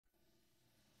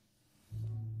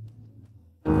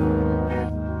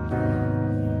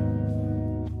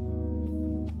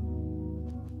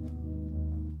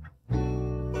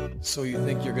So you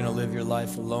think you're gonna live your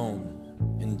life alone,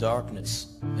 in darkness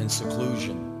and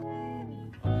seclusion.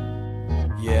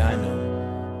 Yeah, I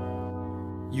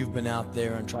know. You've been out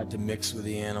there and tried to mix with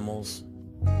the animals,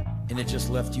 and it just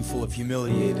left you full of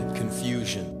humiliated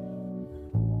confusion.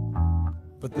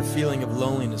 But the feeling of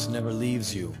loneliness never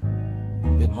leaves you.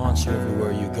 It haunts you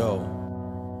everywhere you go.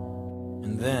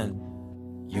 And then,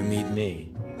 you meet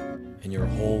me, and your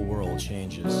whole world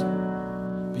changes.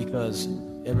 Because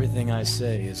everything I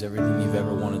say is everything you've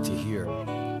ever wanted to hear.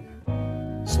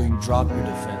 So you drop your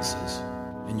defenses,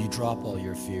 and you drop all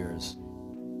your fears.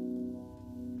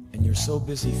 And you're so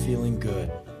busy feeling good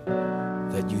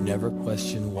that you never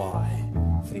question why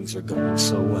things are going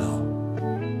so well.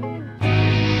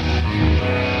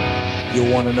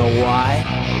 You want to know why?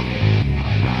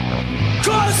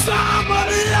 'Cause I'm a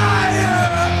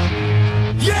liar!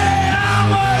 Yeah,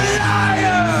 I'm a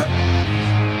liar!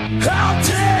 I'll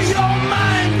tear your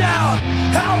mind out,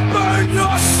 I'll burn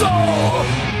your soul,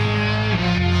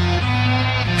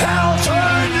 I'll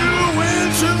turn you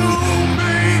into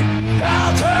me,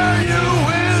 I'll turn you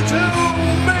into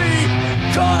me,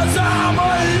 'cause I'm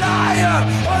a liar,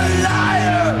 a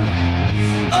liar,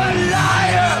 a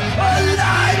liar, a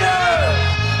liar.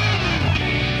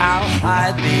 I'll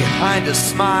hide behind a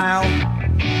smile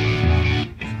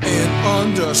and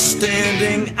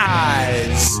understanding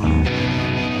eyes.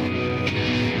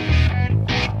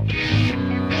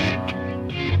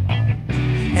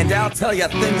 And I'll tell you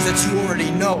things that you already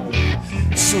know,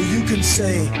 so you can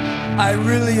say, I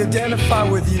really identify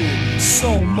with you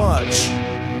so much.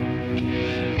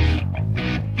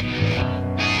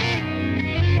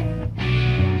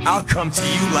 I'll come to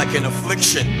you like an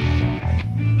affliction,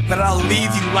 but I'll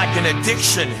leave you like an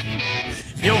addiction.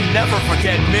 You'll never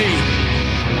forget me.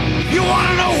 You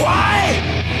wanna know why?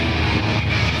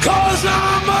 'Cause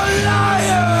I'm a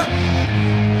liar.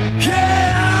 Yeah,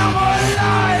 I'm a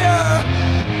liar.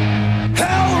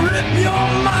 I'll rip your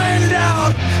mind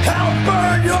out, I'll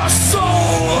burn your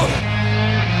soul,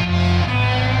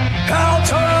 I'll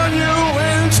turn you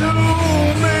into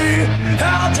me,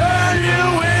 I'll turn you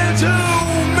into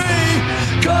me,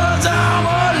 'cause I'm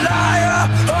a liar,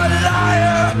 a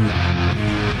liar,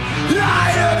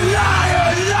 liar, liar,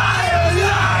 liar,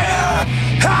 liar.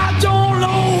 I don't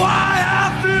know why I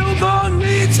feel the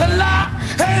need to lie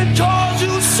and cause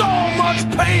you so much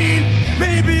pain.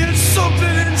 Maybe it's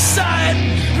something inside,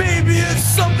 maybe it's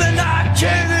something I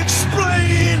can't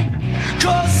explain,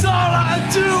 'cause all I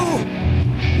do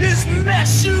is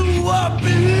mess you up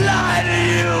and lie to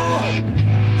you.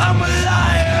 I'm a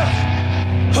liar,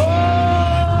 oh,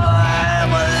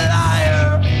 I'm a liar.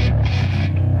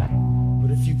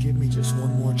 But if you give me just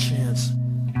one more chance,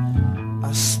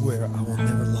 I swear I will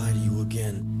never lie to you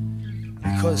again,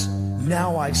 because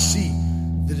now I see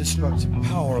the destructive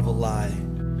power of a lie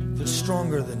that's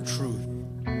stronger than truth.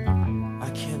 I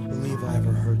can't believe I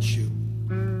ever hurt you.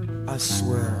 I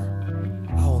swear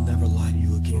I will never lie to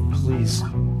you again. Please,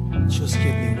 just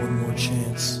give me one more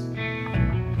chance.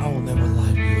 I will never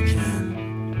lie to you again.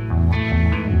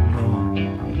 No,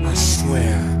 I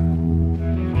swear.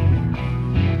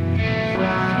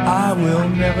 I will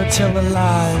never tell a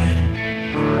lie.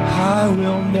 I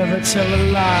will never tell a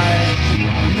lie.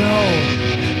 No.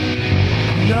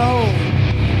 No.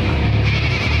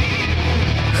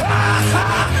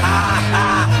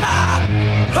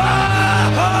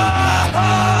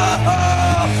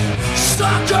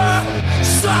 Sucker,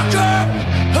 sucker,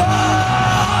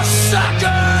 oh,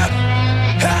 sucker.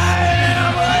 I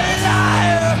am a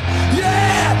liar.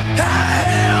 Yeah, I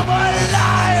am a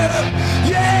liar.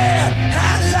 Yeah,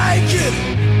 I like it.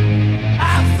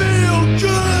 I feel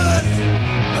good.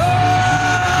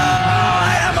 Oh,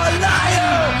 I am a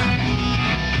liar.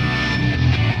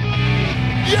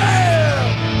 Yeah!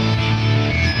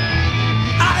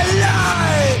 I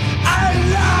lie! I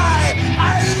lie!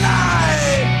 I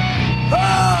lie! Oh,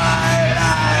 I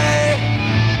lie!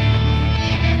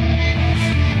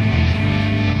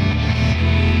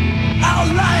 I'll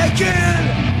lie again!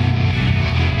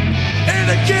 And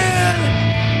again!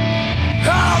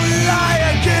 I'll lie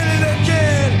again and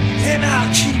again! And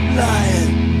I'll keep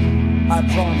lying! I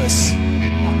promise.